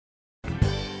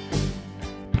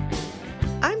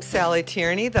Sally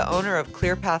Tierney, the owner of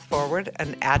Clear Path Forward,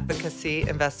 an advocacy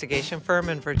investigation firm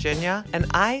in Virginia, and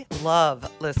I love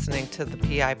listening to the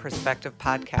PI Perspective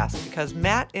podcast because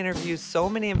Matt interviews so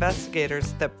many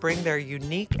investigators that bring their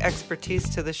unique expertise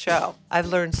to the show. I've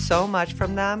learned so much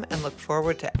from them and look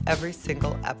forward to every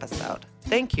single episode.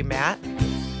 Thank you, Matt.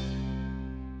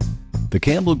 The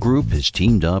Campbell Group has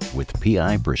teamed up with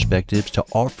PI Perspectives to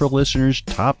offer listeners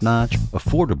top-notch,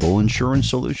 affordable insurance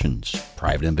solutions.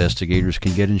 Private investigators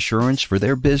can get insurance for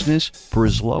their business for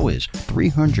as low as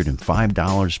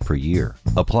 $305 per year.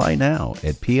 Apply now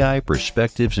at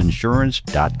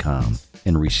piperspectivesinsurance.com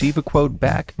and receive a quote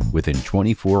back within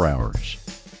 24 hours.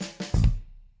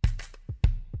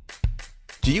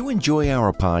 Do you enjoy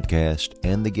our podcast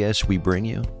and the guests we bring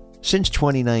you? Since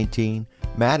 2019,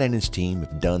 Matt and his team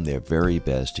have done their very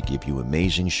best to give you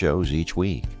amazing shows each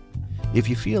week. If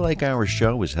you feel like our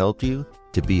show has helped you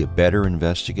to be a better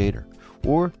investigator,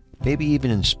 or maybe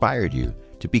even inspired you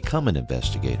to become an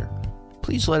investigator,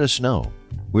 please let us know.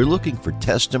 We're looking for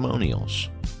testimonials.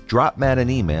 Drop Matt an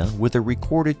email with a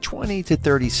recorded 20 to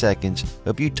 30 seconds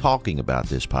of you talking about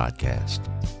this podcast.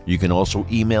 You can also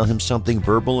email him something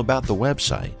verbal about the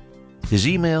website. His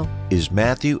email is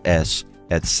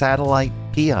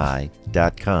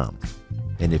matthews@satellitepi.com.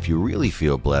 And if you really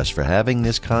feel blessed for having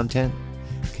this content,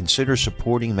 consider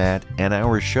supporting Matt and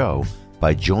our show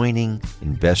by joining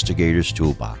Investigators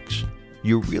Toolbox.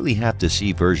 You really have to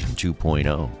see version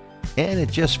 2.0. And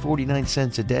at just 49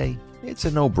 cents a day, it's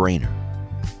a no-brainer.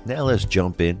 Now let's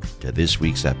jump in to this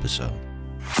week's episode.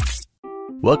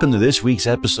 Welcome to this week's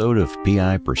episode of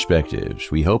PI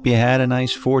Perspectives. We hope you had a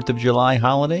nice 4th of July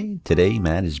holiday. Today,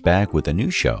 Matt is back with a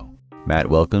new show. Matt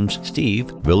welcomes Steve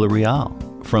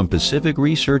Villarreal from Pacific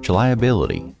Research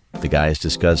Liability. The guys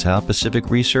discuss how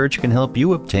Pacific Research can help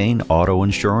you obtain auto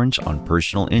insurance on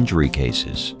personal injury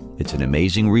cases. It's an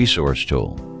amazing resource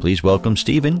tool. Please welcome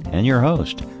Steven and your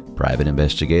host, Private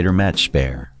Investigator Matt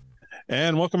Spaier.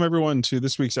 And welcome everyone to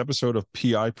this week's episode of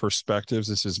PI Perspectives.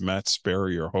 This is Matt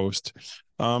Spaier, your host.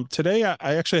 Today,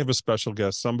 I actually have a special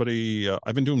guest, somebody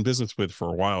I've been doing business with for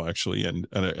a while, actually, and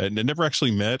I never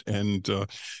actually met. And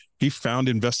he found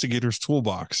Investigator's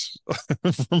Toolbox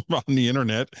from on the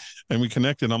internet, and we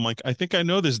connected. I'm like, I think I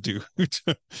know this dude.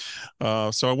 So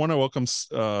I want to welcome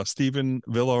Steven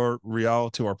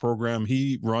Villarreal to our program.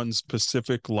 He runs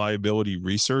Pacific Liability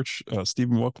Research.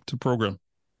 Steven, welcome to the program.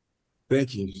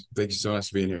 Thank you. Thank you so much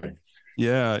for being here.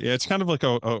 Yeah. It's kind of like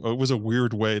it was a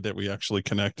weird way that we actually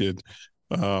connected.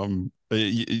 You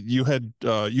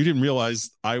didn't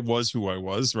realize I was who I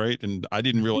was, right? And I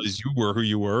didn't realize you were who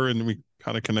you were. And we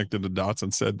kind of connected the dots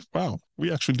and said, wow,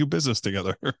 we actually do business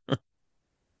together.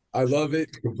 I love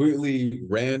it. Completely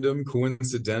random,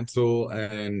 coincidental,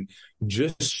 and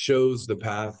just shows the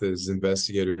path as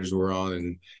investigators we're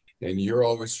on. And you're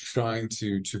always trying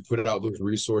to put out those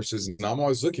resources, and I'm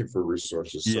always looking for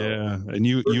resources. So. Yeah, and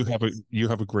you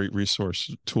have a great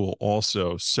resource tool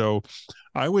also. So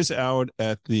I was out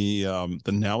at the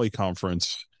NALI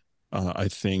conference, I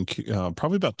think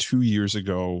probably about 2 years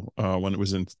ago when it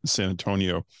was in San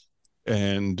Antonio,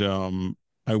 and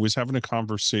I was having a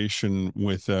conversation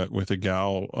with a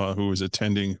gal who was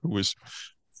attending, who was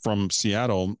from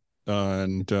Seattle,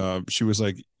 and she was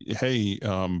like, "Hey,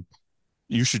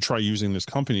 you should try using this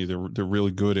company. They're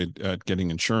really good at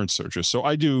getting insurance searches." So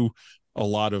I do a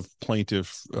lot of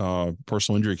plaintiff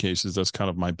personal injury cases. That's kind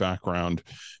of my background.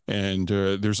 And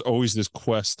there's always this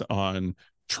quest on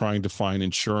trying to find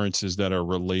insurances that are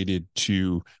related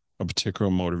to a particular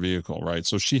motor vehicle, right?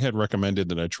 So she had recommended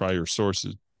that I try your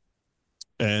sources.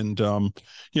 And,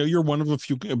 you're one of a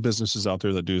few businesses out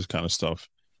there that do this kind of stuff.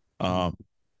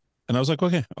 And I was like,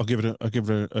 okay, I'll give it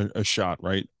a shot,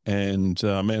 right? And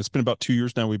man, it's been about 2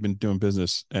 years now we've been doing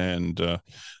business, and I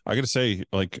got to say,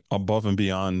 like, above and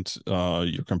beyond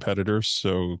your competitors.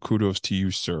 So kudos to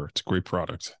you, sir. It's a great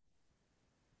product.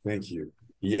 Thank you.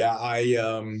 Yeah,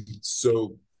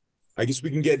 so I guess we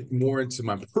can get more into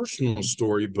my personal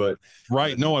story, but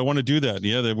right. No, I want to do that.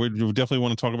 Yeah, we definitely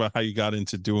want to talk about how you got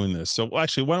into doing this. So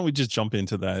actually, why don't we just jump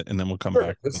into that, and then we'll come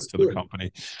back to the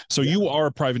company. So you are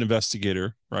a private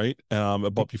investigator, right?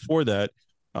 But before that,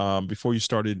 before you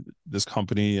started this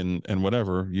company and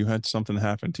whatever, you had something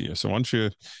happen to you. So why don't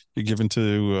you give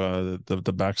into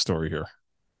the backstory here?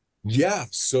 Yeah.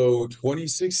 So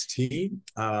 2016,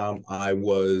 I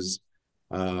was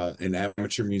an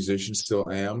amateur musician,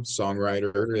 still am,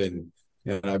 songwriter, and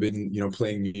I've been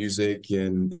playing music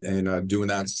and doing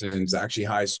that since actually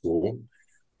high school.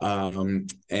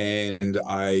 And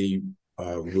I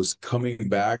was coming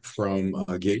back from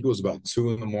a gig. It was about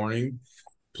 2 a.m.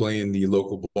 playing the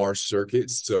local bar circuit.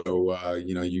 So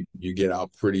you get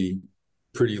out pretty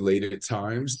pretty late at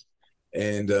times.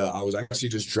 And I was actually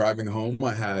just driving home.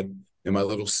 I had in my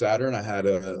little Saturn, I had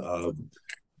a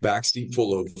backseat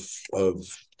full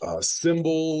of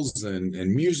cymbals and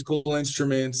musical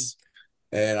instruments.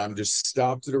 And I'm just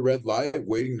stopped at a red light,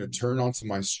 waiting to turn onto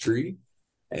my street.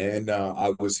 And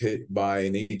I was hit by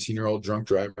an 18-year-old drunk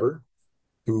driver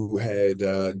who had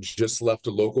just left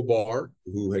a local bar,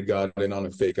 who had gotten on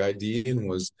a fake ID and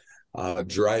was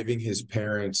driving his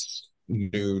parents'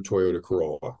 new Toyota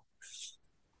Corolla.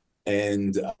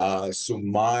 And so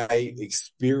my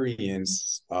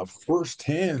experience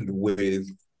firsthand with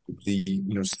the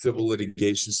civil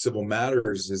litigation, civil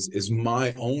matters is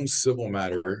my own civil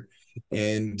matter,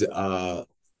 and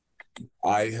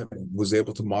I was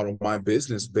able to model my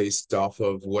business based off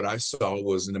of what I saw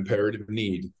was an imperative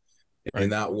need,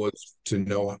 and that was to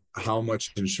know how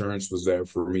much insurance was there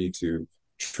for me to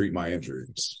treat my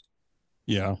injuries.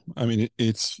 Yeah, I mean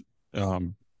it's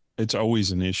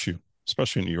always an issue,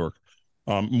 especially in New York.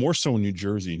 More so in New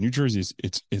Jersey. New Jersey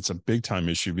it's a big time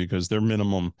issue because their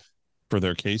minimum for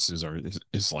their cases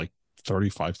is like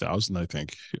 35,000, I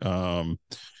think.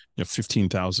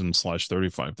 15,000 /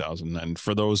 35,000. And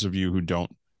for those of you who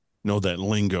don't know that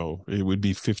lingo, it would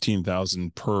be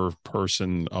 15,000 per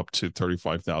person up to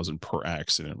 35,000 per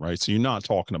accident, right? So you're not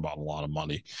talking about a lot of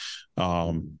money.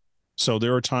 So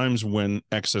there are times when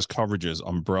excess coverages,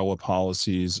 umbrella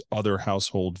policies, other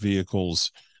household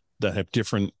vehicles that have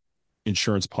different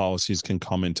insurance policies can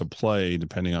come into play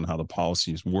depending on how the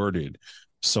policy is worded.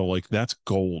 So like that's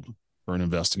gold for an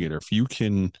investigator. If you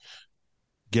can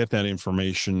get that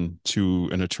information to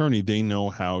an attorney, they know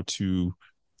how to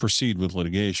proceed with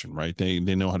litigation, right? They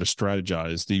know how to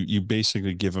strategize. You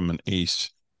basically give them an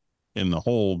ace in the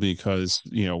hole because,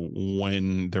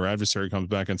 when their adversary comes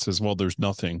back and says, well, there's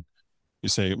nothing, you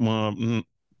say, well,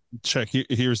 check,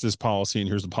 here's this policy and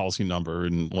here's the policy number,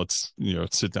 and let's,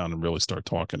 sit down and really start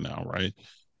talking now, right?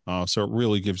 So it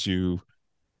really gives you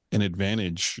an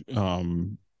advantage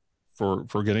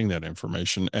for getting that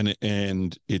information,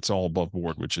 and it's all above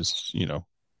board, which is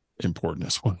important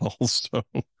as well. So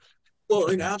well,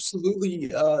 and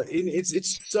absolutely,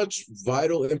 it's such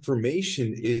vital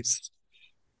information. It's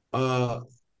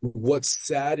what's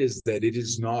sad is that it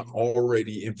is not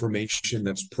already information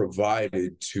that's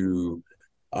provided to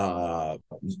the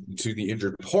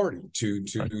injured party, to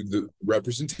the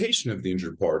representation of the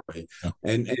injured party,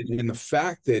 and the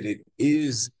fact that it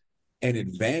is an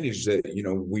advantage that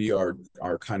we are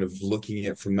kind of looking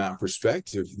at from that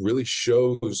perspective really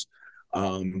shows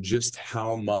just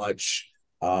how much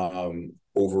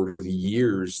over the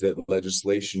years that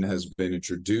legislation has been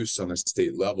introduced on a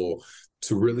state level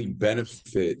to really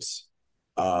benefit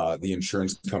the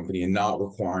insurance company and not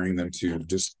requiring them to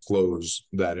disclose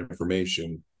that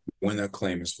information when a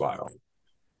claim is filed.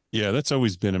 Yeah, that's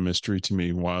always been a mystery to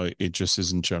me why it just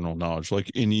isn't general knowledge. Like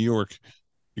in New York,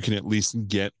 you can at least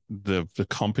get the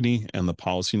company and the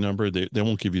policy number. They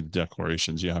won't give you the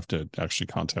declarations. You have to actually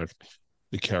contact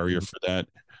the carrier for that.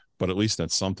 But at least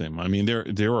that's something. I mean,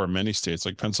 there are many states,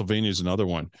 like Pennsylvania is another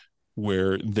one,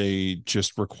 where they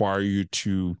just require you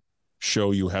to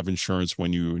show you have insurance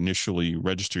when you initially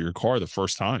register your car the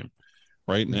first time,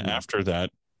 right? And after that,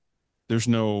 there's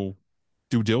no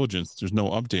due diligence. There's no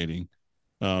updating.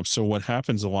 So what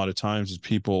happens a lot of times is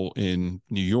people in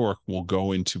New York will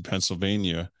go into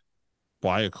Pennsylvania,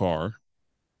 buy a car,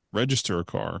 register a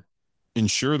car,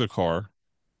 insure the car,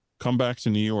 come back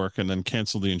to New York, and then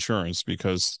cancel the insurance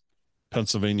because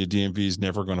Pennsylvania DMV is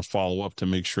never going to follow up to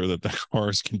make sure that the car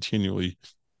is continually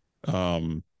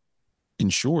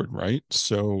insured, right?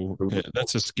 So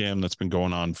that's a scam that's been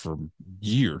going on for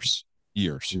years,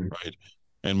 right?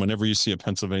 And whenever you see a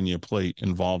Pennsylvania plate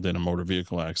involved in a motor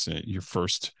vehicle accident, your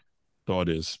first thought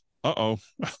is, uh-oh,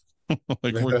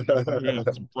 like we're going to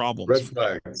have some problems. Red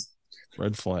flags.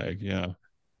 Red flag, yeah.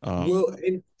 Well,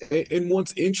 and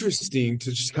what's interesting,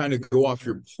 to just kind of go off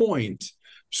your point,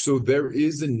 so there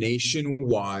is a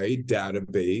nationwide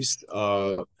database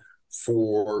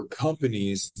for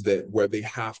companies where they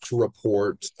have to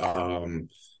report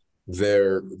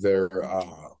their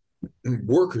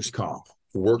workers'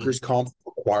 comp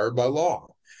required by law.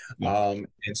 And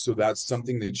so that's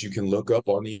something that you can look up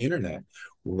on the internet.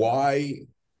 Why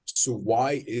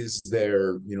is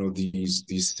there,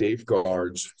 these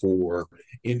safeguards for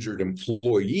injured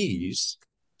employees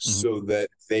so that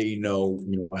they know,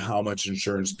 how much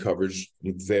insurance coverage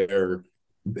there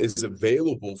is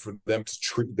available for them to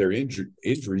treat their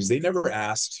injuries? They never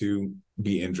asked to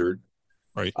be injured.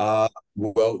 Right. Well,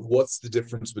 what's the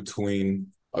difference between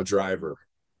a driver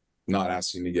not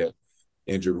asking to get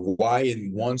injured? Why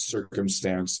in one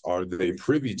circumstance are they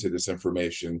privy to this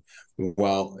information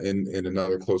while in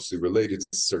another closely related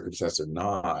circumstance are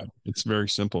not? It's very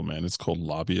simple, man. It's called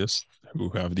lobbyists who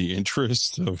have the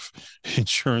interests of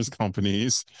insurance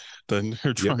companies. Then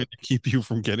they're Yep. trying to keep you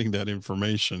from getting that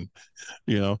information,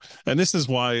 you know. And this is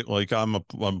why, like, I'm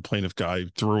a plaintiff guy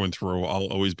through and through. I'll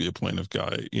always be a plaintiff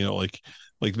guy, you know. Like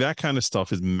that kind of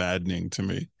stuff is maddening to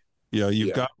me. You know, you've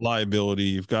Yeah. got liability,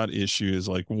 you've got issues.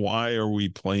 Like, why are we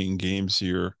playing games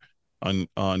here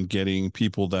on getting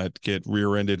people that get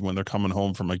rear-ended when they're coming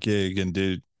home from a gig and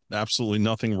did absolutely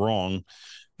nothing wrong,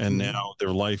 and now their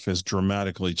life has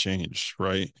dramatically changed,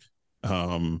 right?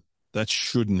 That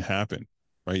shouldn't happen,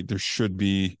 right? There should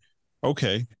be,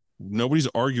 okay, nobody's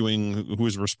arguing who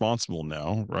is responsible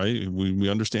now, right? We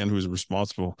understand who is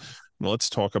responsible. Now let's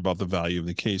talk about the value of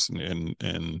the case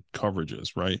and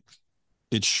coverages, right?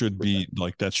 It should be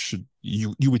like that. Should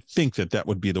you would think that that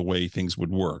would be the way things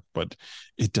would work, but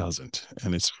it doesn't,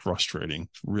 and it's frustrating,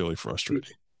 really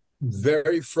frustrating.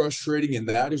 Very frustrating, and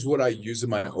that is what I use in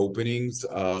my openings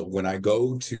when I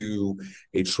go to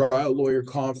a trial lawyer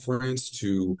conference,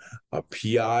 to a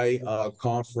PI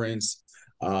conference.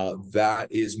 That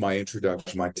is my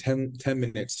introduction, my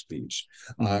 10-minute speech.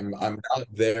 I'm not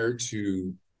there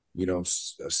to, you know,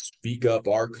 speak up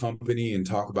our company and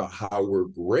talk about how we're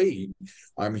great.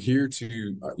 I'm here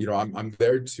to, you know, I'm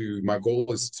there to, my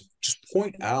goal is to just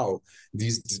point out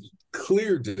these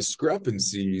clear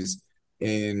discrepancies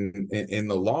in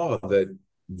the law that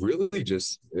really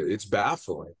just, it's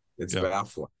baffling. It's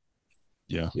baffling.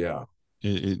 Yeah.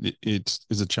 It's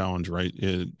a challenge, right?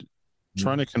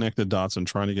 Trying to connect the dots and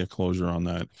trying to get closure on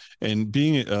that, and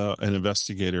being an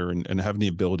investigator and having the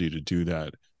ability to do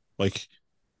that. Like,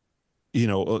 you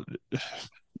know,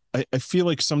 I feel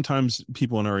like sometimes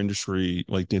people in our industry,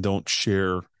 like, they don't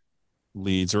share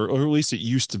leads, or at least it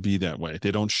used to be that way.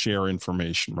 They don't share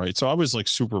information, right? So I was like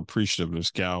super appreciative of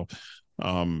this gal,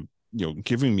 you know,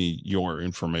 giving me your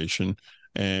information.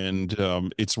 And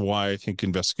it's why I think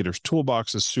Investigator's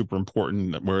Toolbox is super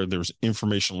important, where there's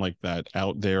information like that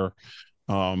out there.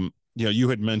 You know, you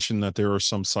had mentioned that there are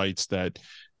some sites that,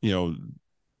 you know,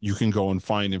 you can go and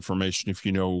find information if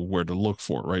you know where to look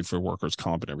for, right? For workers'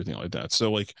 comp and everything like that.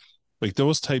 So like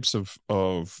those types of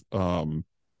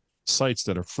sites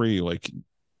that are free, like,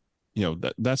 you know,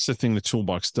 that's the thing the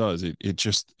Toolbox does.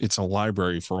 It's a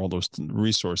library for all those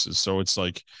resources. So it's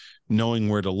like knowing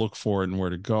where to look for it and where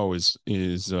to go is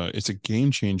it's a game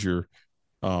changer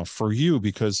for you,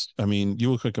 because I mean,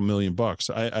 you look like $1,000,000.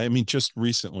 I mean, just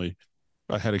recently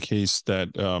I had a case that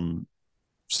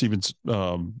Steven's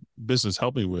business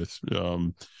helped me with,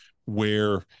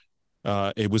 where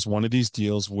it was one of these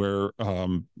deals where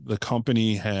the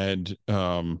company had,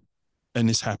 and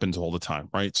this happens all the time,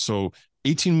 right? So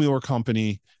 18-wheeler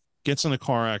company gets in a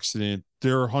car accident,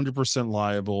 they're 100%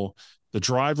 liable. The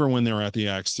driver, when they're at the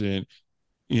accident,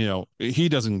 you know, he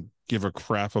doesn't give a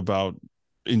crap about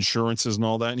insurances and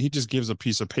all that. And he just gives a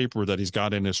piece of paper that he's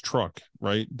got in his truck,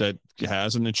 right? That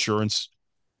has an insurance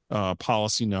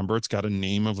policy number. It's got a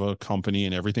name of a company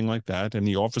and everything like that. And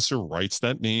the officer writes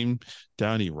that name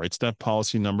down. He writes that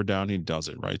policy number down. He does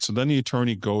it, right? So then the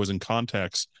attorney goes and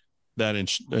contacts that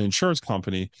insurance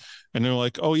company, and they're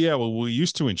like, oh yeah, well, we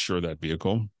used to insure that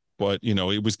vehicle, but you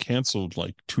know, it was canceled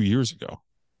like 2 years ago.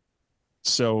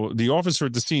 So the officer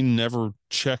at the scene never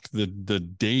checked the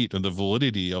date or the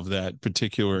validity of that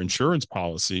particular insurance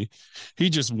policy. He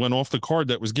just went off the card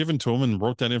that was given to him and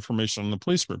wrote that information on the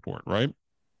police report, right?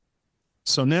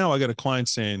 So now I got a client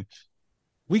saying,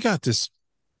 we got this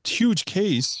huge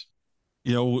case,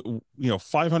 you know,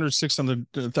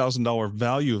 $500,000-$600,000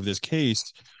 value of this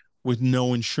case with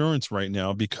no insurance right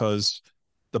now, because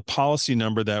the policy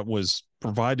number that was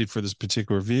provided for this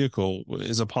particular vehicle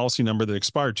is a policy number that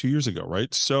expired 2 years ago,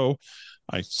 right? So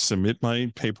I submit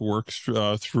my paperwork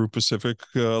through Pacific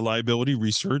Liability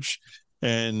Research,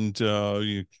 and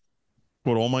you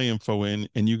put all my info in,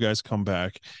 and you guys come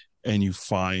back and you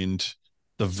find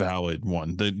the valid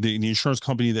one, the insurance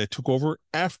company that took over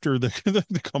after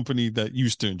the company that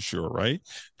used to insure, right?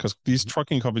 Because these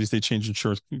trucking companies, they change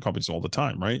insurance companies all the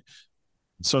time, right?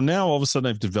 So now all of a sudden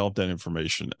I've developed that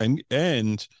information,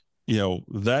 and you know,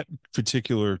 that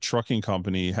particular trucking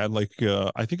company had like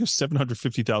I think it's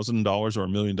 $750,000 or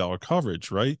 $1,000,000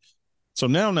 coverage, right? So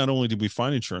now not only did we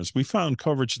find insurance, we found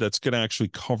coverage that's going to actually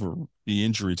cover the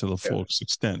injury to the fullest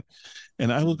extent.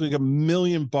 And I look like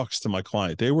 $1,000,000 to my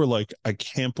client. They were like, I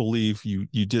can't believe you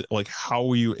did, like, how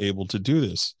were you able to do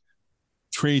this?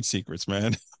 Trade secrets,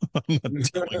 man. I'm not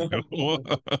telling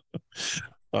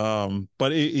you.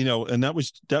 But and that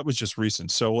was just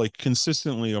recent. So like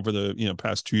consistently over the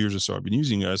past 2 years or so, I've been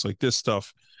using you guys. Like this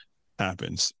stuff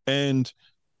happens, and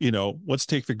let's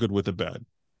take the good with the bad.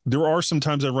 There are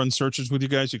sometimes I run searches with you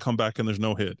guys, you come back and there's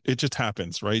no hit. It just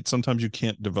happens, right? Sometimes you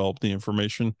can't develop the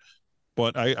information,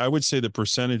 but I would say the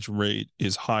percentage rate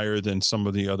is higher than some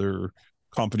of the other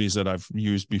companies that I've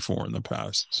used before in the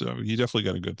past. So you definitely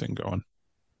got a good thing going.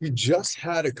 We just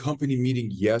had a company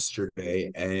meeting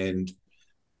yesterday, and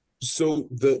so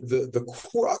the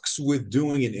crux with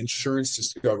doing an insurance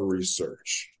discovery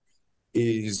search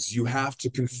is you have to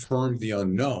confirm the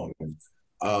unknown.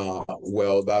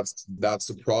 Well, that's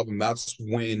the problem. That's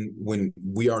when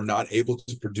we are not able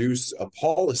to produce a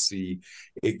policy,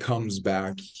 it comes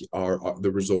back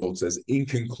the results as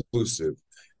inconclusive,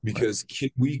 because can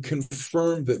we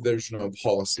confirm that there's no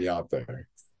policy out there?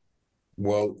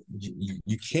 Well,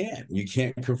 you can't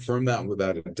confirm that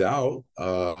without a doubt.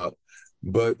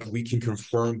 But we can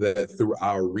confirm that through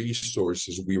our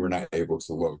resources, we were not able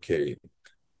to locate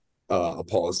a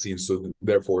policy, and so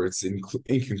therefore it's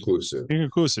inconclusive.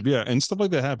 Inconclusive, yeah, and stuff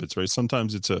like that happens, right?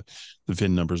 Sometimes the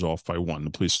VIN number's off by one.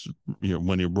 The police,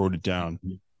 when they wrote it down,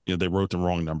 they wrote the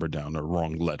wrong number down or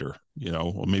wrong letter,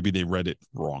 or maybe they read it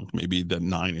wrong. Maybe the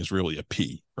 9 is really a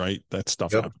P, right? That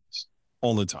stuff happens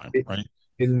all the time, right?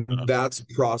 And that's a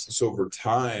process over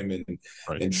time,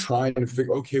 and trying to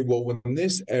figure, okay, well, when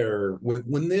this error,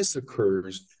 when this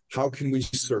occurs, how can we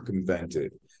circumvent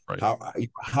it? Right.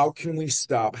 How can we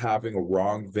stop having a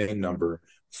wrong VIN number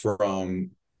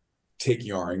from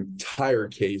taking our entire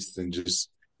case and just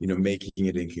making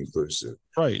it inconclusive?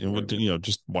 Right, and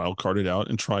just wild card it out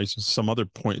and try some other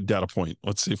data point.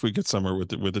 Let's see if we get somewhere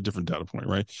with a different data point,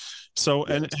 right? So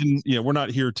and we're not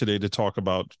here today to talk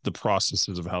about the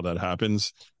processes of how that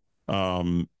happens.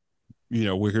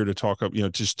 We're here to talk up,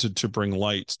 just to bring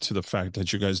light to the fact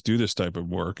that you guys do this type of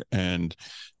work, and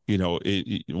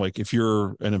like if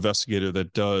you're an investigator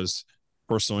that does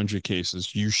personal injury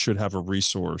cases, you should have a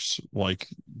resource like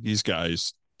these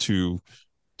guys to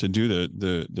do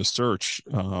the search,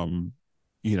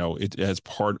 it as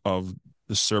part of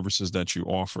the services that you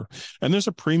offer. And there's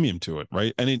a premium to it,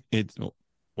 right? And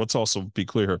let's also be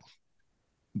clear,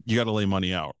 you got to lay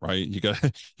money out, right? You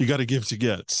got to give to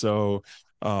get. So,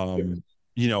 and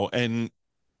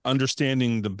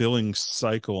understanding the billing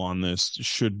cycle on this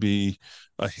should be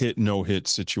a hit, no hit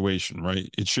situation, right?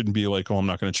 It shouldn't be like, oh, I'm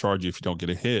not going to charge you if you don't get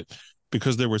a hit,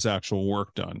 because there was actual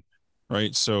work done,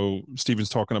 right? So Steven's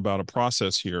talking about a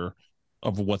process here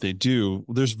of what they do.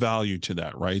 There's value to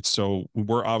that, right? So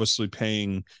we're obviously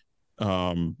paying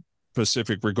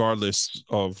Pacific, regardless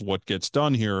of what gets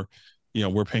done here.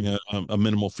 We're paying a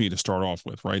minimal fee to start off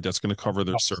with, right? That's going to cover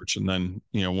their search, and then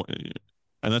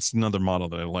and that's another model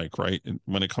that I like, right? And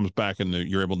when it comes back and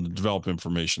you're able to develop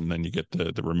information, then you get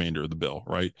the remainder of the bill,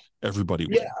 right? Everybody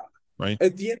wins, right?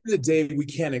 At the end of the day, we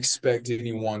can't expect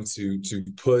anyone to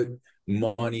put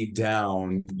money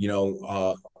down,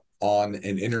 on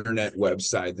an internet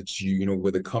website that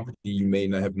with a company you may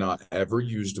not have ever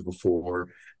used before.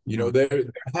 There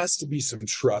has to be some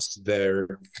trust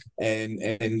there,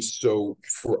 and so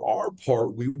for our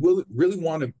part, we will really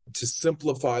want to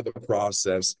simplify the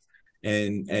process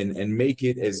and make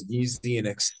it as easy and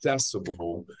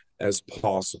accessible as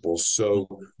possible. So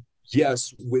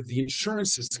yes, with the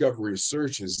insurance discovery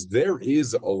searches, there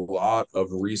is a lot of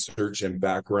research and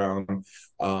background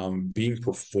being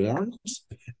performed.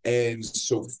 And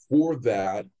so for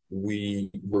that, we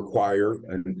require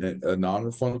a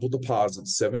non-refundable deposit,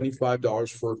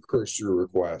 $75 for a cursory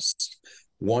request,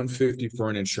 $150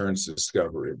 for an insurance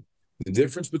discovery. The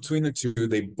difference between the two,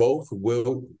 they both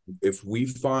will, if we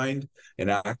find an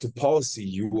active policy,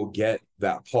 you will get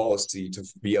that policy to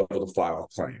be able to file a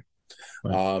claim.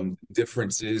 Right.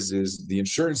 Difference is the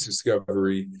insurance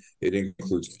discovery, it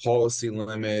includes policy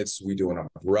limits, we do an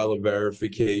umbrella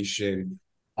verification,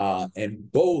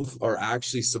 and both are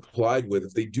actually supplied with,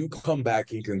 if they do come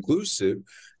back inconclusive,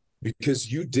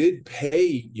 because you did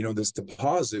pay, this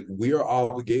deposit, we are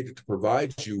obligated to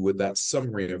provide you with that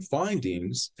summary of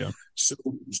findings,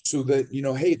 so that,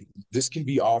 hey, this can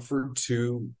be offered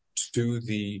to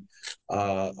the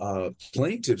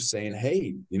plaintiff, saying,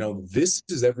 hey, this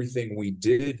is everything we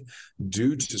did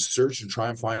do to search and try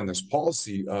and find this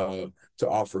policy to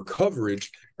offer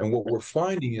coverage. And what we're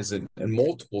finding is in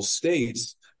multiple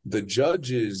states, the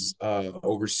judges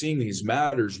overseeing these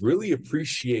matters really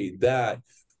appreciate that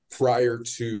prior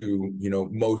to,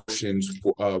 motions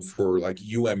for like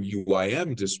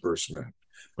UM/UIM disbursement.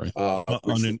 Right.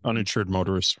 Uninsured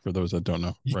motorists, for those that don't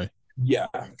know. Right. Yeah.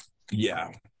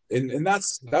 And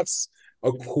that's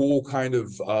a cool kind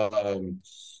of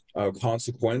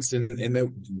consequence, and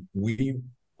that we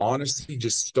honestly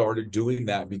just started doing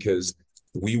that because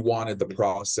we wanted the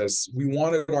process. We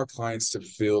wanted our clients to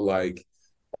feel like,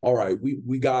 all right,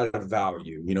 we got a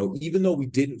value, even though we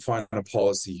didn't find a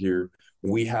policy here,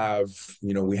 we have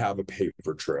a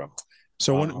paper trail.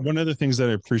 So one of the things that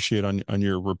I appreciate on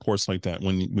your reports like that,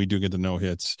 when we do get the no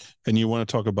hits, and you want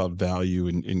to talk about value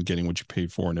in getting what you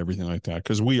paid for and everything like that,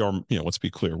 because we are, let's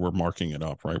be clear, we're marking it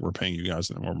up, right? We're paying you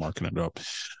guys and we're marking it up.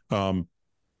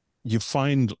 You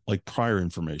find like prior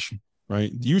information,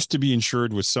 right? It used to be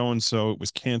insured with so-and-so, it was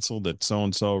canceled at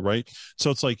so-and-so, right? So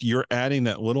it's like you're adding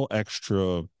that little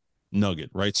extra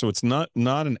nugget, right? So it's not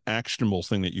an actionable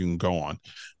thing that you can go on,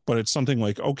 but it's something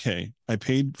like, okay, I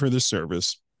paid for this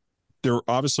service. There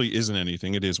obviously isn't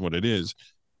anything. It is what it is.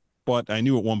 But I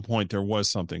knew at one point there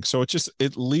was something. So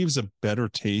it leaves a better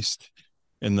taste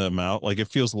in the mouth. Like it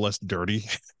feels less dirty,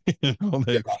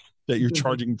 that you're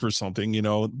charging for something,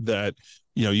 that,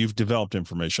 you've developed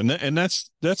information. And that's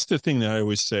the thing that I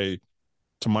always say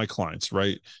to my clients,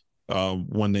 right?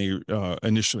 When they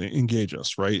initially engage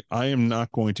us, right? I am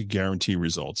not going to guarantee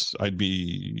results. I'd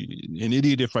be an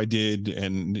idiot if I did.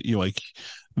 And like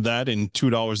that and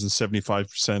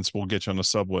 $2.75 will get you on the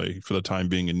subway for the time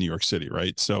being in New York City,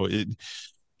 right? So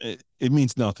it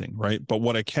means nothing, right? But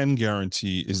what I can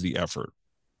guarantee is the effort,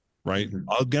 right? Mm-hmm.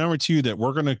 I'll guarantee you that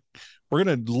we're gonna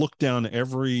look down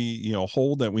every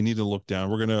hole that we need to look down.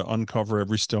 We're gonna uncover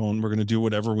every stone. We're gonna do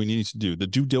whatever we need to do. The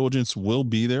due diligence will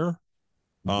be there.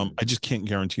 I just can't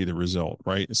guarantee the result,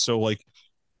 right? So like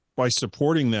by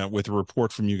supporting that with a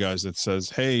report from you guys that says,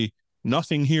 hey,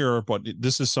 nothing here, but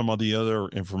this is some of the other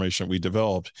information we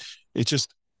developed, it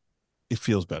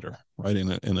feels better, right?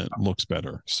 And it looks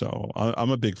better. So I'm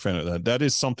a big fan of that. That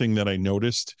is something that I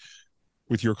noticed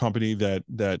with your company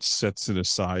that sets it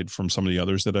aside from some of the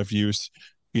others that I've used,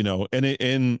 because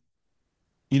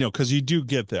you do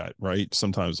get that, right?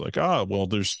 Sometimes like, well,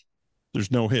 there's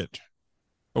no hit.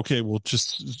 Okay, well,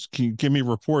 just can you give me a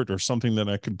report or something that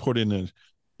I can put in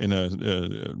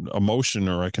a motion,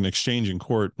 or I can exchange in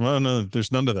court. Well, no,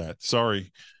 there's none of that.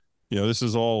 Sorry, this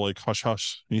is all like hush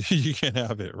hush. You can't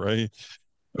have it, right?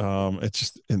 It's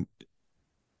just, and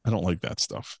I don't like that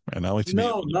stuff, and I like to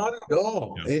not at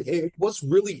all. What's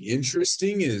really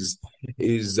interesting is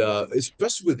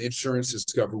especially with insurance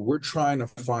discovery, we're trying to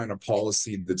find a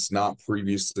policy that's not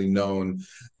previously known,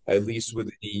 at least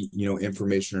with the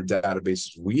information or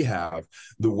databases we have.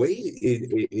 The way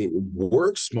it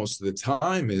works most of the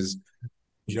time is,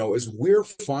 as we're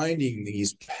finding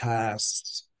these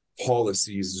past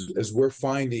policies, as we're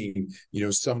finding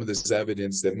some of this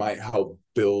evidence that might help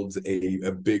build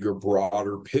a bigger,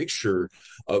 broader picture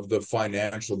of the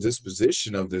financial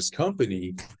disposition of this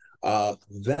company,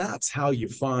 that's how you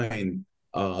find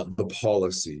the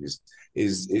policies,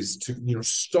 is to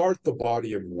start the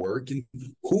body of work. And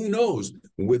who knows,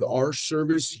 with our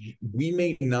service we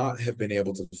may not have been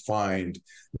able to find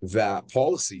that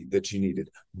policy that you needed,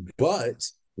 but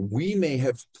we may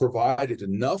have provided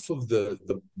enough of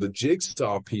the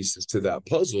jigsaw pieces to that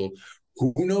puzzle.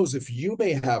 Who knows, if you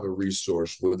may have a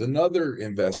resource with another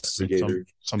investigator,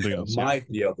 something else might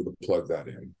be able to plug that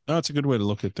in. That's a good way to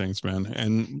look at things, man.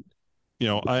 And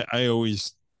I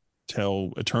always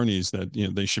tell attorneys that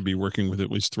they should be working with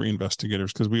at least 3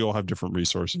 investigators, because we all have different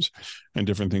resources and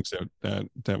different things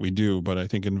that we do. But I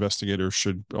think investigators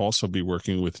should also be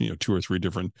working with 2 or 3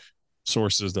 different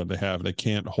sources that they have. They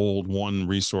can't hold one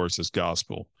resource as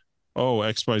gospel. Oh,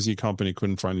 XYZ company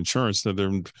couldn't find insurance, that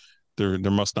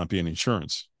there must not be any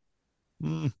insurance.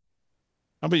 How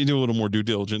about you do a little more due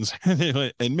diligence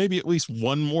and maybe at least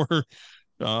one more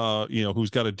who's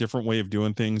got a different way of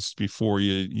doing things before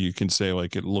you can say,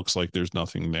 like, it looks like there's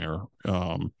nothing there.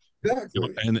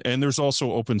 Exactly. And there's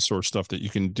also open source stuff that you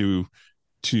can do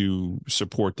to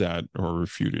support that or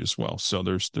refute it as well. So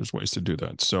there's ways to do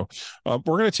that. So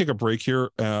we're going to take a break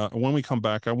here. When we come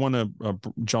back, I want to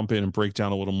jump in and break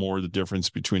down a little more the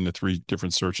difference between the 3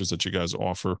 different searches that you guys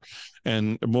offer.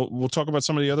 And we'll talk about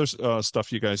some of the other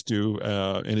stuff you guys do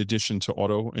in addition to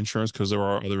auto insurance, because there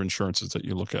are other insurances that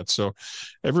you look at. So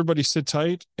everybody sit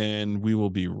tight, and we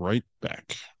will be right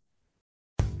back.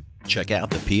 Check out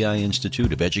the PI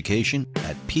Institute of Education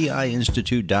at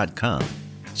piinstitute.com.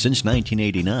 Since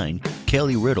 1989,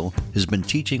 Kelly Riddle has been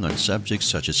teaching on subjects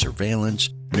such as surveillance,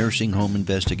 nursing home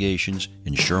investigations,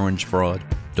 insurance fraud,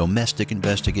 domestic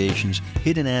investigations,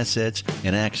 hidden assets,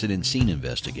 and accident scene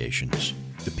investigations.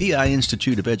 The PI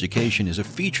Institute of Education is a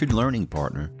featured learning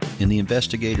partner in the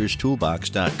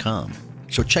investigatorstoolbox.com.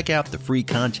 So check out the free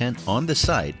content on the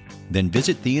site, then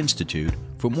visit the Institute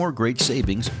for more great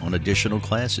savings on additional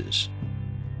classes.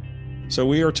 So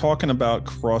we are talking about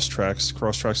Crosstracks.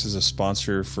 Crosstracks is a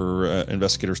sponsor for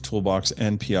Investigators Toolbox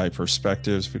and PI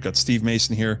Perspectives. We've got Steve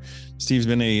Mason here. Steve's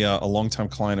been a longtime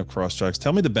client of Crosstracks.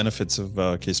 Tell me the benefits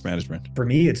of case management. For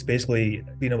me, it's basically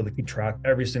being able to keep track of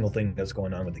every single thing that's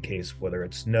going on with the case, whether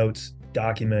it's notes,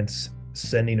 documents,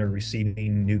 sending or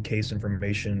receiving new case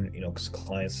information, because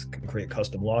clients can create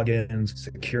custom logins,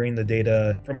 securing the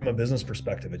data. From a business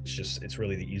perspective, it's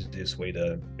really the easiest way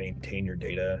to maintain your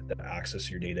data, to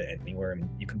access your data anywhere. I mean,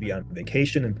 you can be on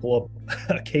vacation and pull up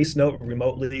a case note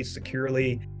remotely,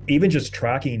 securely. Even just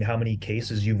tracking how many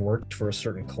cases you've worked for a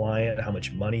certain client, how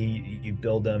much money you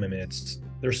billed them. I mean,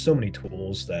 there's so many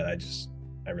tools that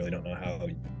I really don't know how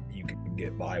you can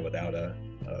get by without a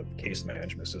case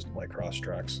management system like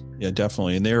Crosstracks. Yeah,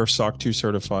 definitely. And they are SOC 2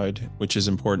 certified, which is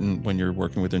important when you're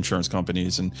working with insurance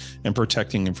companies and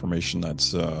protecting information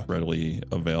that's readily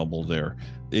available there.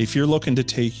 If you're looking to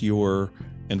take your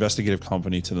investigative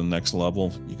company to the next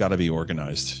level, you got to be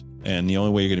organized. And the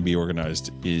only way you're going to be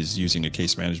organized is using a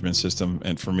case management system.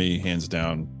 And for me, hands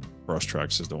down,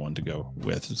 Crosstracks is the one to go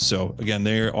with. So again,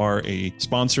 they are a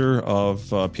sponsor of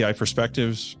PI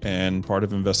Perspectives and part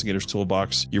of Investigators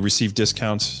Toolbox. You receive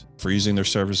discounts for using their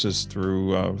services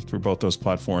through both those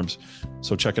platforms.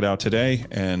 So check it out today,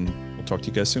 and we'll talk to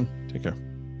you guys soon. Take care.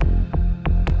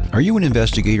 Are you an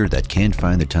investigator that can't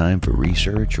find the time for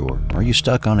research, or are you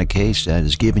stuck on a case that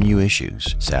is giving you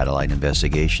issues? Satellite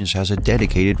Investigations has a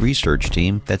dedicated research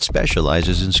team that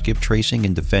specializes in skip tracing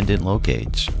and defendant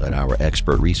locates. Let our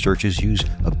expert researchers use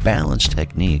a balanced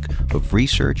technique of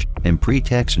research and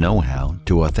pretext know-how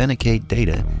to authenticate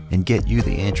data and get you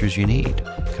the answers you need.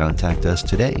 Contact us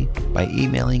today by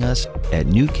emailing us at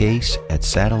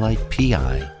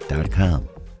newcase@satellitepi.com.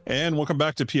 And welcome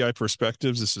back to PI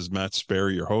Perspectives. This is Matt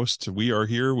Spaier, your host. We are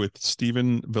here with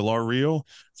Steven Villarreal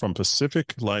from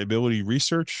Pacific Liability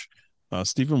Research.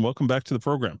 Steven, welcome back to the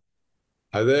program.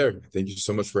 Hi there. Thank you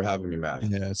so much for having me, Matt.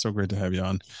 Yeah, it's so great to have you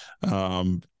on.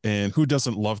 And who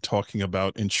doesn't love talking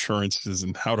about insurances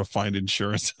and how to find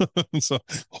insurance? So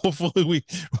hopefully we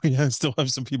still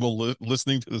have some people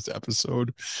listening to this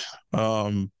episode.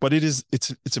 But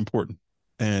it's important,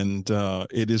 and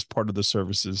it is part of the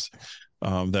services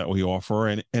that we offer,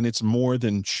 and it's more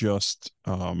than just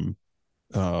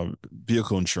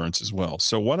vehicle insurance as well.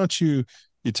 So why don't you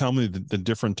tell me the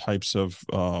different types of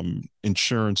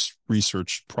insurance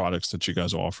research products that you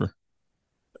guys offer?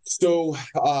 So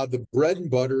the bread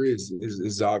and butter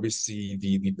is obviously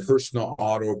the personal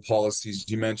auto policies.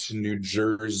 You mentioned New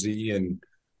Jersey, and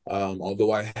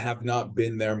although I have not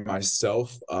been there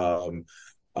myself,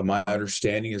 my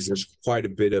understanding is there's quite a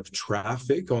bit of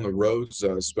traffic on the roads,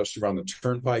 especially around the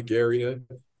Turnpike area.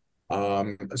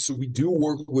 So we do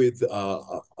work with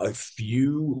a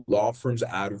few law firms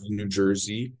out of New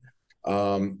Jersey,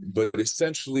 but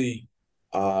essentially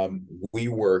we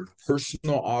work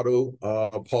personal auto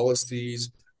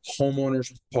policies,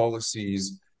 homeowners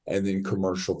policies, and then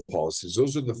commercial policies.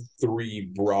 Those are the three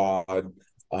broad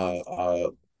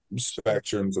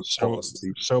spectrums of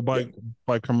policy. So by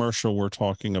commercial, we're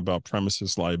talking about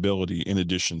premises liability in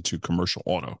addition to commercial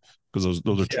auto, because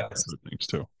those are two different things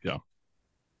too. Yeah,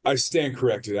 I stand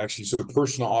corrected, actually. So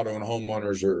personal auto and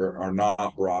homeowners are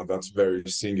not broad. That's very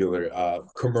singular.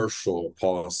 Commercial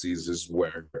policies is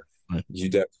where you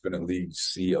definitely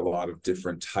see a lot of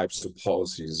different types of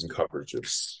policies and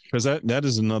coverages. Because that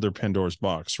is another Pandora's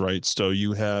box, right? So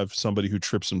you have somebody who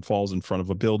trips and falls in front of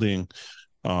a building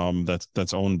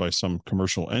that's owned by some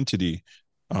commercial entity.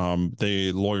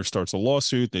 The lawyer starts a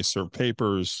lawsuit, they serve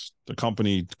papers, the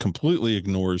company completely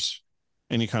ignores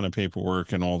any kind of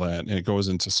paperwork and all that, and it goes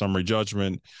into summary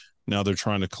judgment. Now they're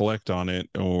trying to collect on it,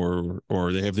 or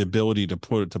they have the ability to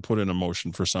put in a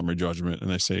motion for summary judgment,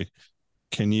 and they say,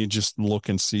 can you just look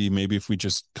and see, maybe if we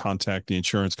just contact the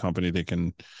insurance company, they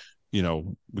can,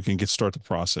 we can start the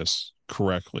process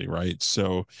correctly, right?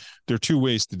 So there are two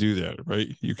ways to do that, right?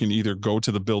 You can either go to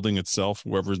the building itself,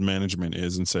 whoever's management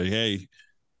is, and say, hey,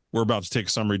 we're about to take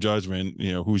summary judgment,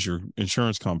 who's your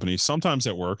insurance company? Sometimes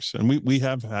that works, and we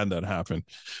have had that happen,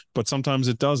 but sometimes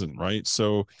it doesn't, right?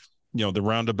 So, the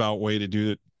roundabout way to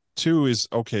do it too is,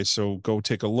 okay, so go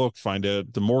take a look, find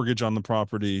out the mortgage on the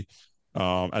property.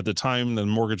 At the time the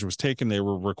mortgage was taken, they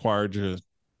were required to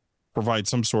provide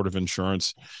some sort of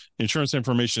insurance. Insurance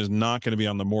information is not going to be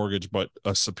on the mortgage, but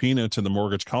a subpoena to the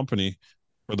mortgage company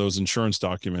for those insurance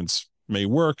documents may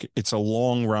work. It's a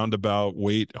long roundabout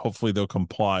wait. Hopefully they'll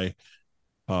comply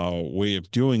way of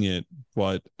doing it.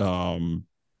 But,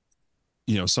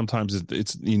 sometimes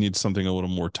it's you need something a little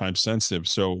more time sensitive.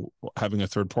 So having a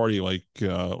third party like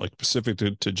Pacific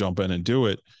to jump in and do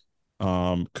it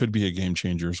could be a game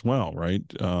changer as well, right?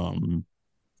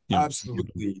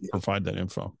 Absolutely. Provide that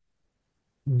info.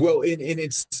 Well, and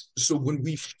it's so when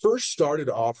we first started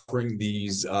offering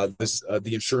these the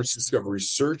insurance discovery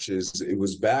searches, it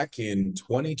was back in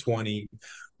 2020.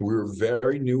 We were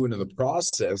very new into the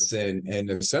process, and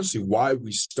essentially why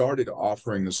we started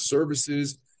offering the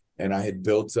services. And I had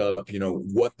built up,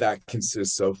 what that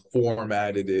consists of,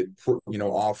 formatted it,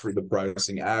 offered the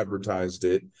pricing, advertised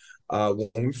it. When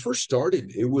we first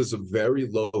started, it was a very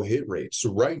low hit rate.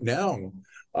 So right now,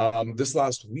 this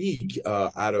last week,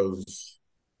 out of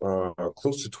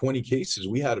close to 20 cases,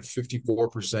 we had a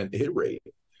 54% hit rate,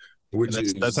 which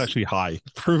that's actually high.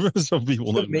 Some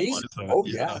people don't amazing. That. Oh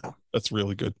yeah, that's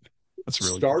really good. That's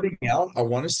really starting good. Out. I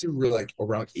want to say we're like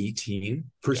around 18%.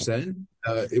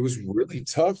 It was really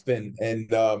tough, and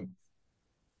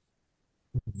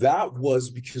that was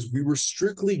because we were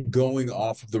strictly going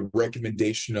off of the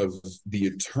recommendation of the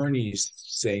attorneys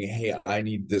saying, "Hey, I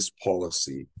need this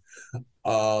policy."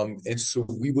 And so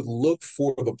we would look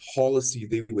for the policy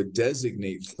they would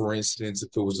designate. For instance,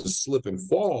 if it was a slip and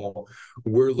fall,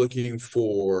 we're looking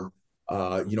for,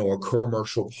 a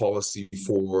commercial policy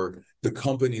for the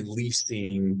company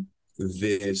leasing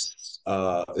this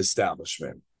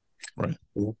establishment. Right.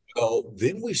 Well,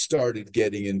 then we started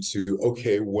getting into,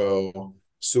 okay, well,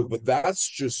 but that's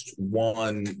just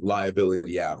one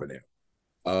liability avenue.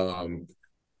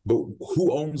 But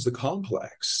who owns the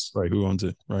complex? Right. Who owns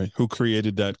it? Right. Who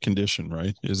created that condition?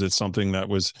 Right. Is it something that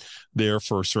was there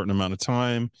for a certain amount of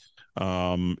time?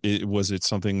 Was it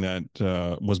something that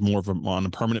was more of on a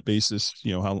permanent basis?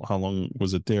 How long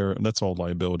was it there? And that's all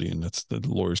liability, and that's the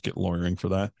lawyers get lawyering for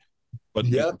that. But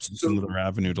it's another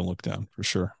avenue to look down for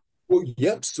sure. Well,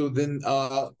 yep. So then,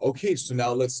 okay. So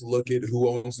now let's look at who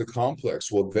owns the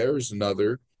complex. Well, there's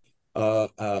another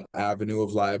avenue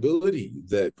of liability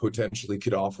that potentially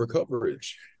could offer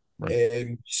coverage. Right.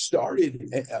 And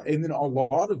and then a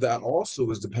lot of that also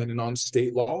is dependent on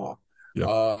state law.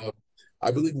 Yep. I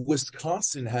believe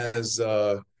Wisconsin has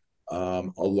a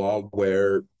law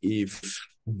where if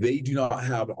they do not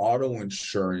have auto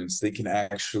insurance, they can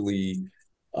actually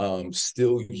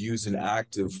still use an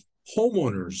active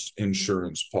homeowners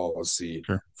insurance policy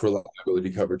for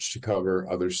liability coverage to cover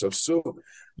other stuff. So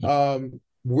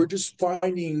we're just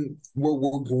finding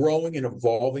we're growing and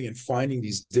evolving and finding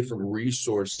these different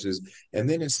resources. And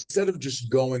then instead of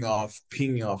just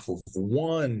pinging off of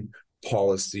one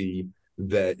policy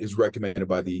that is recommended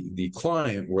by the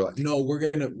client, we're like, no,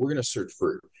 we're gonna search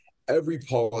for every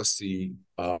policy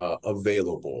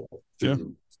available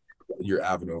through your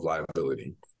avenue of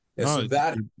liability. And so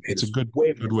it's a good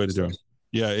way to do it.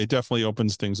 Yeah, it definitely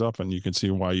opens things up, and you can see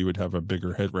why you would have a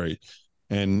bigger hit rate.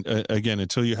 And again,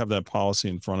 until you have that policy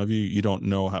in front of you, you don't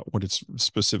know what it's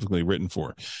specifically written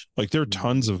for. Like there are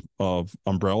tons of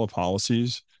umbrella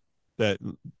policies that,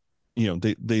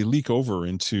 they leak over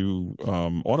into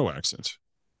auto accidents,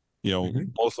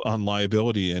 both on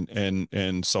liability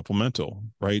and supplemental,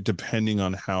 right? Depending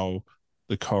on how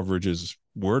the coverage is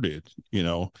worded,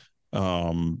 you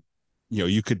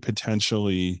could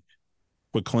potentially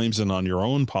put claims in on your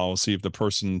own policy if the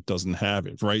person doesn't have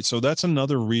it, right? So that's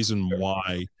another reason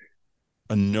why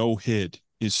a no hit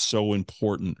is so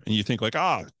important. And you think like,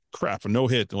 crap, a no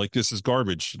hit, like this is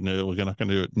garbage. No, we're not going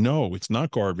to do it. No, it's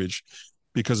not garbage,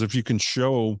 because if you can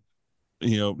show,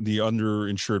 the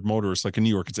underinsured motorist, like in New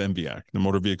York, it's MVAC, the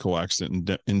Motor Vehicle Accident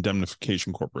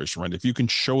Indemnification Corporation, right? If you can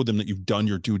show them that you've done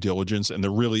your due diligence and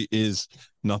there really is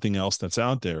nothing else that's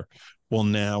out there, well,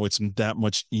 now it's that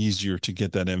much easier to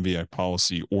get that MVAC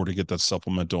policy or to get that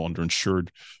supplemental underinsured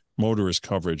motorist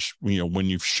coverage. When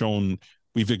you've shown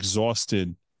we've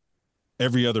exhausted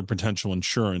every other potential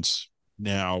insurance,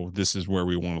 now this is where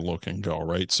we want to look and go,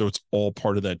 right? So it's all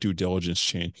part of that due diligence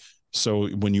chain. So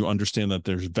when you understand that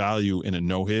there's value in a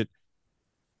no hit,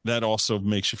 that also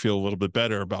makes you feel a little bit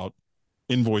better about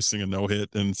invoicing a no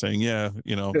hit and saying,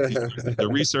 the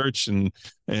research and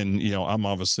I'm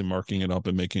obviously marking it up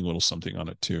and making a little something on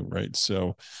it too, right?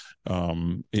 So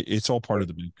it's all part of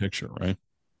the big picture, right?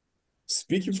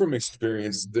 Speaking from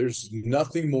experience, there's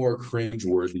nothing more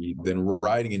cringeworthy than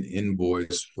writing an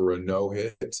invoice for a no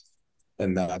hit,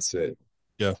 and that's it.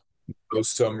 Yeah. No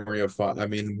summary of fun. I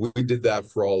mean, we did that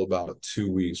for all about 2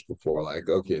 weeks before, like,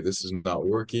 okay, this is not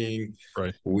working.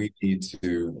 Right. We need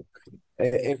to.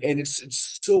 And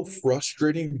it's so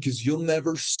frustrating because you'll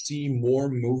never see more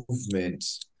movement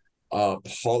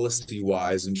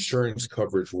policy-wise, insurance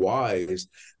coverage-wise,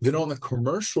 than on a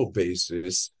commercial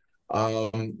basis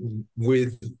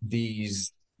with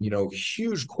these,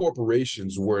 huge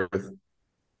corporations worth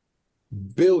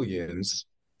billions.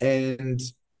 And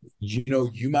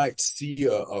you might see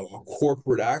a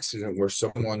corporate accident where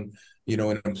someone,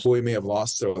 an employee may have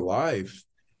lost their life.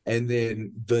 And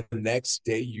then the next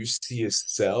day you see a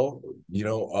sale,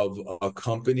 of a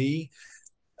company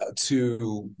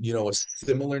to, a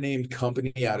similar named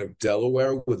company out of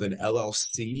Delaware with an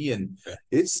LLC. And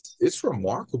it's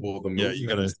remarkable, the Yeah,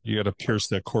 movement. you gotta pierce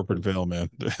that corporate veil, man.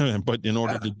 But in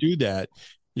order to do that,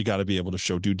 you got to be able to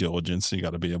show due diligence. You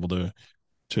got to be able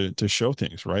to show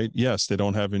things, right? Yes, they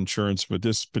don't have insurance with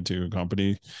this particular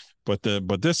company, but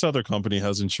this other company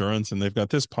has insurance and they've got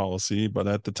this policy. But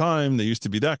at the time, they used to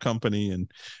be that company,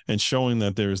 and showing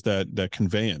that there's that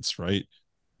conveyance, right?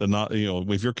 The not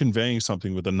if you're conveying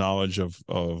something with the knowledge of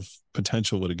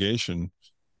potential litigation,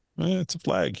 it's a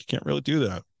flag. You can't really do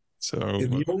that. So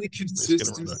And the only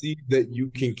consistency that you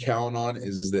can count on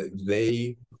is that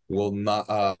they will not,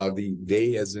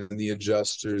 they as in the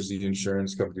adjusters, the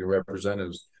insurance company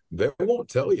representatives, they won't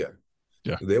tell you.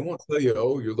 Yeah. They won't tell you,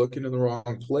 oh, you're looking in the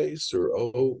wrong place, or,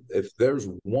 oh, if there's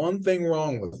one thing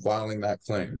wrong with filing that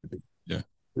claim, yeah,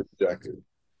 rejected.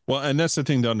 Well, and that's the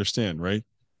thing to understand, right?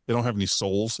 They don't have any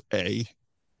souls, A.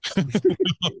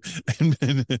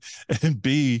 and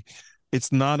B,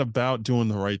 it's not about doing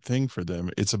the right thing for them.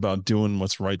 It's about doing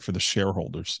what's right for the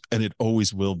shareholders, and it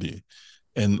always will be.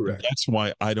 And Correct. That's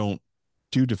why I don't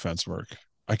do defense work.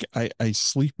 I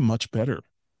sleep much better,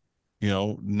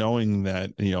 knowing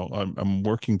that I'm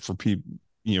working for people,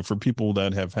 for people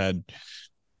that have had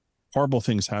horrible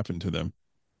things happen to them,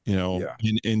 Yeah.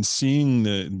 and seeing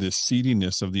the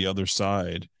seediness of the other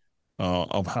side,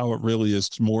 of how it really is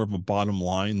more of a bottom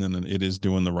line than it is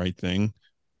doing the right thing.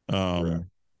 Correct.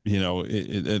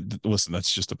 Listen,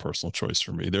 that's just a personal choice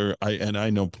for me. I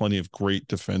know plenty of great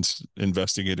defense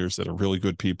investigators that are really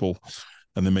good people,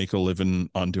 and they make a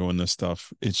living on doing this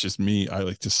stuff. It's just me. I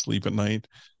like to sleep at night.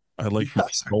 I like my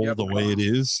soul the way it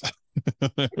is.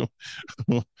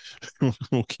 We'll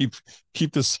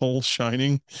keep the soul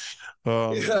shining.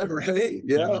 Yeah, right.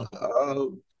 Yeah.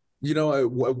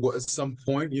 At some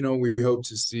point, we hope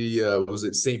to see, was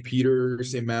it St. Peter,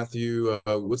 St. Matthew?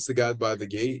 What's the guy by the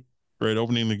gate? Right,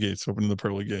 opening the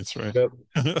pearly gates, right? Yep.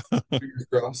 Fingers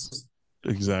crossed.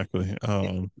 Exactly.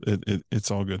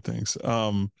 It's all good things.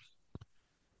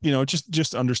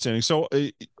 Just understanding. So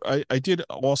I did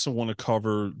also want to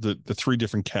cover the three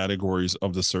different categories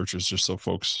of the searches, just so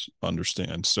folks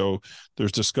understand. So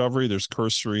there's discovery, there's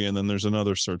cursory, and then there's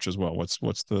another search as well. What's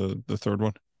the third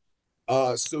one?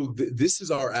 So this is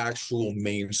our actual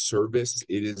main service.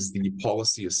 It is the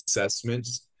policy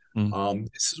assessments.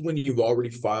 This is when you've already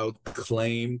filed a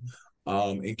claim.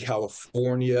 In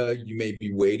California, you may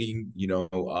be waiting,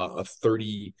 a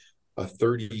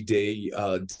 30-day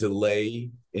delay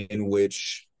in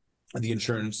which the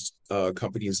insurance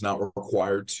company is not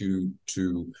required to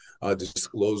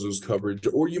disclose those coverage.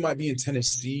 Or you might be in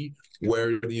Tennessee,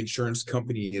 where the insurance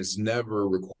company is never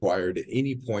required at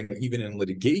any point, even in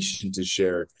litigation, to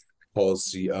share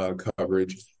policy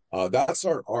coverage. That's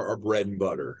our bread and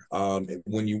butter.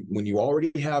 When you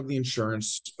already have the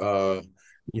insurance,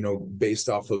 based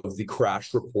off of the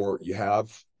crash report, you have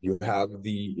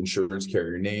the insurance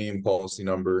carrier name, policy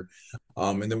number,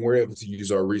 and then we're able to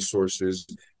use our resources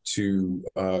to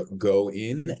go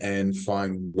in and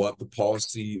find what the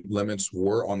policy limits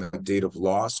were on the date of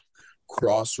loss,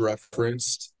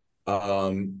 cross-referenced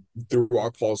through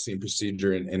our policy and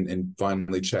procedure, and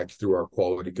finally checked through our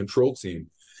quality control team,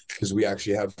 because we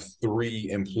actually have 3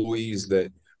 employees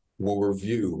that will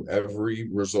review every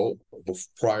result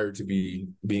prior to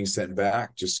being sent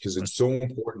back, just because it's so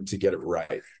important to get it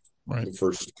right the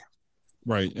first time.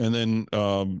 Right. And then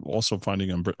also finding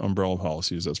umbrella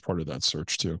policies as part of that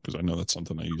search too, because I know that's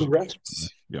something I use. Correct.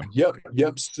 Yeah.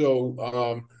 Yep.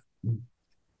 So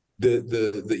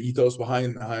the ethos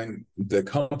behind the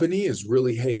company is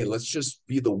really, hey, let's just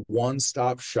be the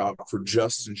one-stop shop for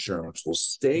just insurance. We'll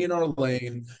stay in our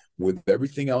lane with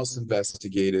everything else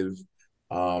investigative,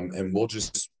 and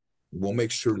we'll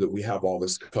make sure that we have all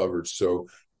this covered. So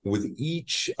with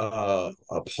each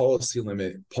policy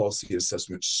limit, policy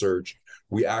assessment search,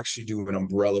 we actually do an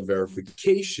umbrella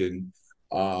verification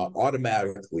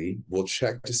automatically. We'll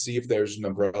check to see if there's an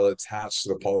umbrella attached to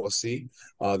the policy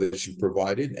that you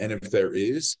provided, and if there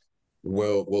is,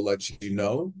 we'll let you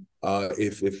know.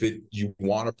 If you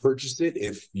want to purchase it,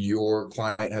 if your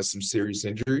client has some serious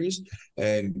injuries,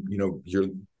 and you're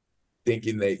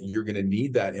thinking that you're going to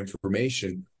need that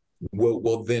information,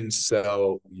 we'll then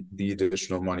sell the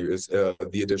additional money,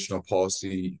 the additional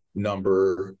policy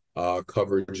number,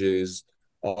 coverages,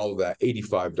 all of that,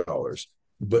 $85.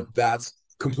 But that's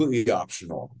completely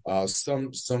optional.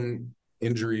 Some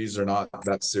injuries are not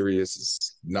that serious.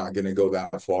 It's not going to go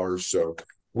that far. So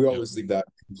we always leave that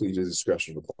complete to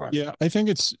discretion of the client. Yeah, I think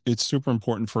it's super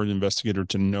important for an investigator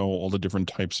to know all the different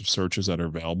types of searches that are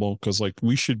available, because like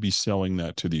we should be selling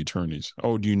that to the attorneys.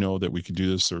 Oh, do you know that we could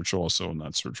do this search also and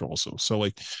that search also? So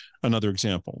like another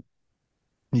example,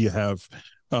 you have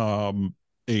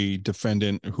a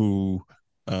defendant who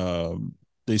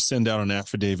they send out an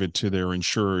affidavit to their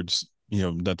insureds,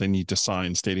 that they need to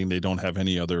sign stating they don't have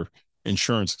any other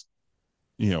insurance,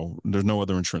 there's no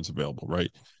other insurance available,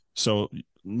 right? So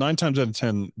 9 times out of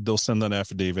 10, they'll send that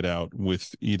affidavit out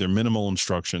with either minimal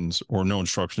instructions or no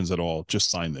instructions at all. Just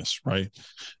sign this, right?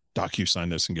 DocuSign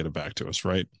this and get it back to us,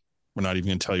 right? We're not even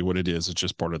going to tell you what it is. It's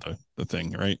just part of the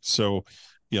thing, right? So,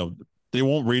 they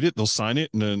won't read it. They'll sign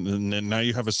it. And then now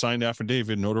you have a signed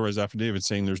affidavit, notarized affidavit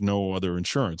saying there's no other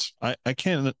insurance. I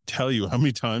can't tell you how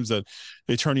many times that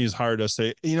the attorney has hired us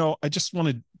say, I just want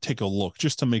to take a look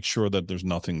just to make sure that there's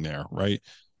nothing there, right?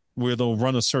 Where they'll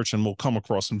run a search and we'll come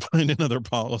across and find another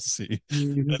policy.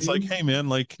 Mm-hmm. It's like, hey man,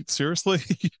 like seriously,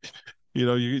 you're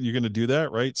going to do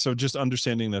that, right? So just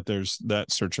understanding that there's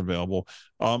that search available.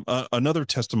 Another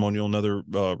testimonial, another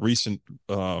recent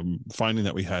finding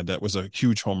that we had that was a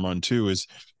huge home run too is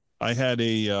I had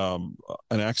an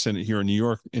accident here in New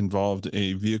York involved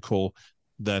a vehicle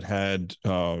that had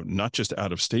not just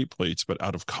out of state plates but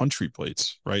out of country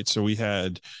plates, right? So we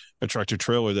had a tractor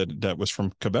trailer that was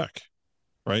from Quebec.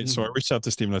 Right. Mm-hmm. So I reached out to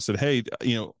Steven. I said, hey,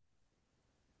 can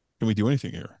we do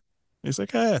anything here? He's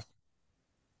like,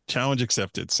 challenge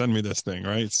accepted. Send me this thing.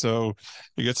 Right. So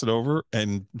he gets it over.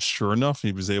 And sure enough,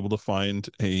 he was able to find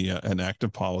an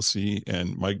active policy.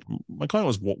 And my client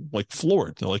was like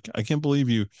floored. They're like, I can't believe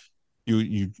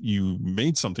you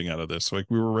made something out of this. Like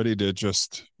we were ready to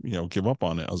just, give up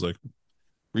on it. I was like,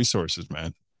 resources,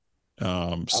 man.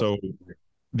 So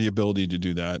the ability to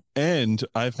do that. And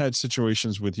I've had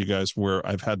situations with you guys where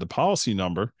I've had the policy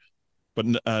number, but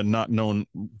not known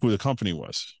who the company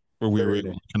was, where we were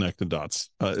able to connect the dots.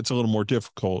 It's a little more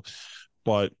difficult,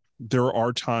 but there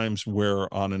are times where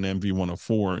on an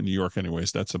MV-104 in New York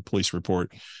anyways, that's a police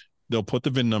report, they'll put the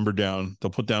VIN number down,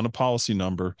 they'll put down a policy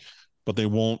number, but they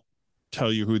won't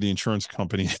tell you who the insurance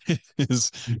company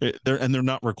is. They're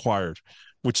not required.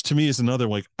 Which to me is another,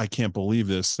 like, I can't believe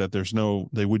this, that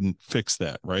they wouldn't fix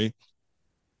that, right?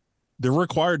 They're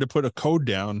required to put a code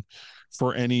down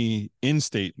for any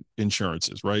in-state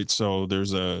insurances, right? So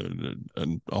there's a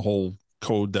whole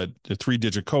code, a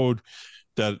 3-digit code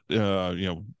that,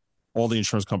 all the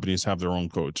insurance companies have their own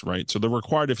codes, right? So they're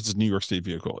required if it's a New York State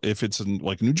vehicle. If it's in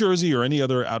like New Jersey or any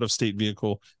other out-of-state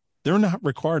vehicle, they're not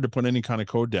required to put any kind of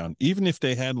code down. Even if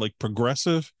they had like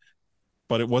Progressive,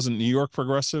 but it wasn't New York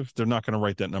Progressive, they're not going to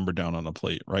write that number down on a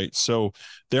plate, right? So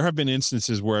there have been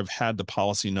instances where I've had the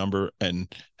policy number and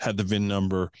had the VIN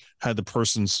number, had the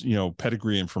person's,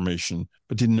 pedigree information,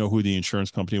 but didn't know who the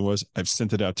insurance company was. I've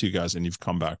sent it out to you guys and you've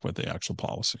come back with the actual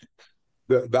policy.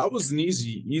 That was an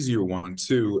easier one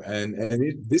too. And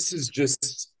this is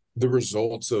just the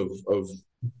results of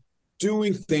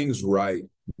doing things right,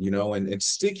 and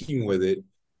sticking with it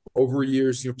over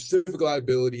years. Pacific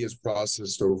Liability has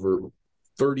processed over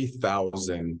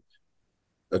 30,000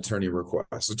 attorney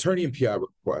and PI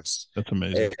requests. That's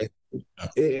amazing.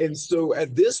 And so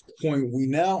at this point, we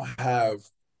now have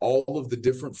all of the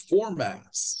different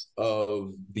formats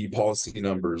of the policy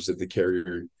numbers that the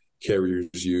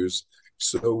carriers use.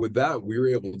 So with that, we were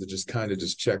able to just kind of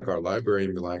check our library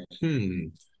and be like,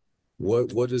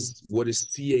 what is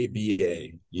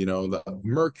CABA? The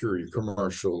Mercury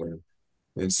commercial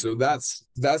and so that's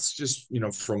just,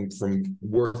 from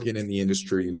working in the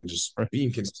industry and just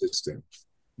being consistent.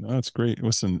 No, that's great.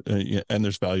 Listen, and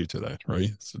there's value to that,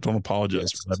 right? So don't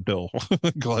apologize for that bill.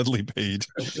 Gladly paid.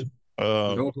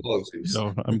 No apologies.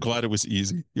 I'm glad it was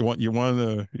easy. You want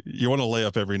to lay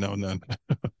up every now and then.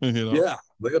 Yeah,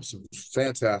 layups are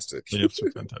fantastic. Layups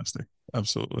are fantastic.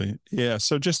 Absolutely. Yeah.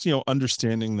 So just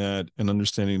understanding that and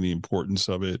understanding the importance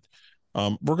of it.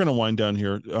 We're going to wind down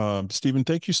here. Steven,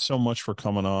 thank you so much for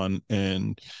coming on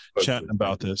and chatting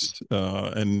about this.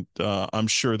 And I'm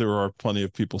sure there are plenty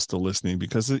of people still listening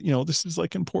because, this is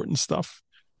like important stuff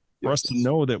for us to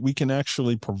know that we can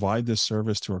actually provide this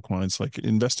service to our clients. Like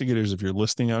investigators, if you're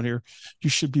listening out here, you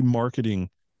should be marketing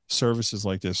services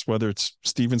like this, whether it's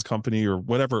Steven's company or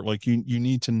whatever. Like you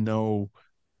need to know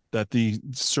that the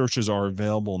searches are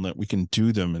available and that we can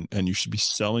do them and you should be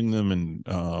selling them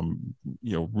and,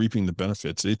 reaping the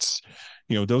benefits. It's,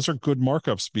 those are good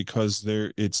markups because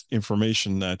it's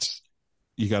information that's,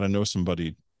 you got to know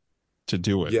somebody to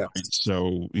do it. Yeah. Right?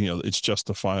 So, it's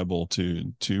justifiable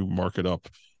to mark it up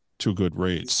to a good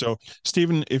rate. So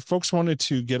Steven, if folks wanted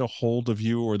to get a hold of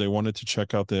you or they wanted to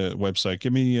check out the website,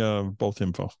 give me both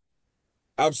info.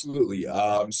 Absolutely.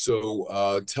 Telephone,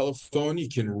 you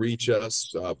can reach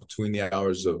us between the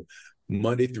hours of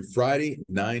Monday through Friday,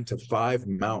 9 to 5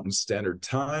 Mountain Standard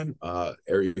Time,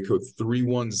 area code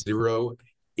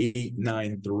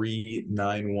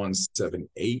 310-893-9178.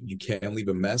 You can leave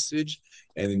a message,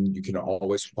 and you can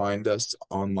always find us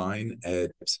online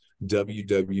at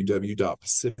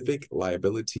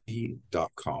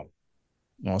www.pacificliability.com.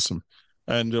 Awesome.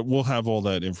 And we'll have all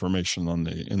that information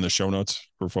in the show notes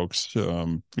for folks.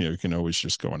 You can always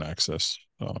just go and access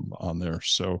on there.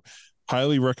 So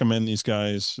highly recommend these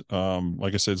guys.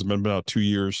 Like I said, it's been about 2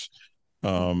 years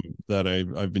that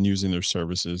I've been using their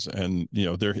services, and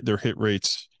their hit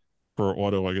rates for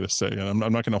auto, I gotta say, and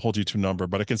I'm not going to hold you to a number,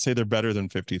 but I can say they're better than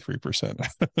 53%.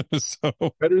 So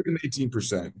better than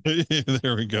 18%.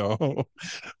 There we go.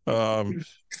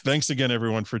 Thanks again,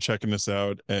 everyone, for checking this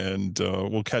out, and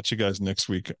we'll catch you guys next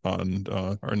week on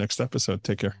our next episode.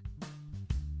 Take care.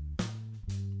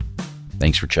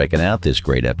 Thanks for checking out this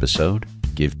great episode.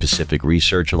 Give Pacific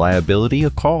Research Liability a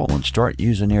call and start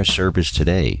using their service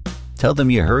today. Tell them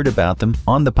you heard about them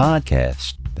on the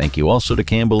podcast. Thank you also to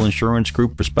Campbell Insurance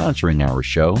Group for sponsoring our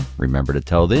show. Remember to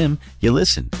tell them you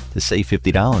listen to save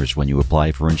 $50 when you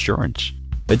apply for insurance.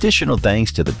 Additional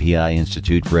thanks to the PI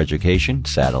Institute for Education,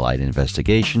 Satellite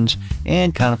Investigations,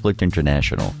 and Conflict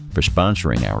International for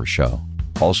sponsoring our show.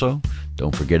 Also,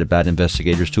 don't forget about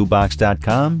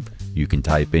investigatorstoolbox.com. You can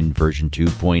type in version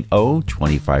 2.0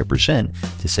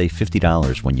 25% to save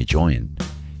 $50 when you join.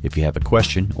 If you have a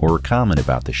question or a comment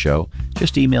about the show,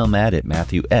 just email Matt at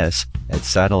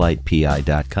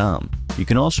matthews@satellitepi.com. You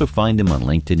can also find him on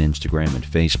LinkedIn, Instagram, and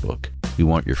Facebook. We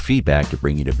want your feedback to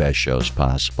bring you the best shows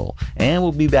possible. And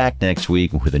we'll be back next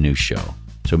week with a new show.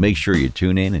 So make sure you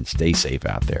tune in and stay safe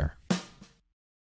out there.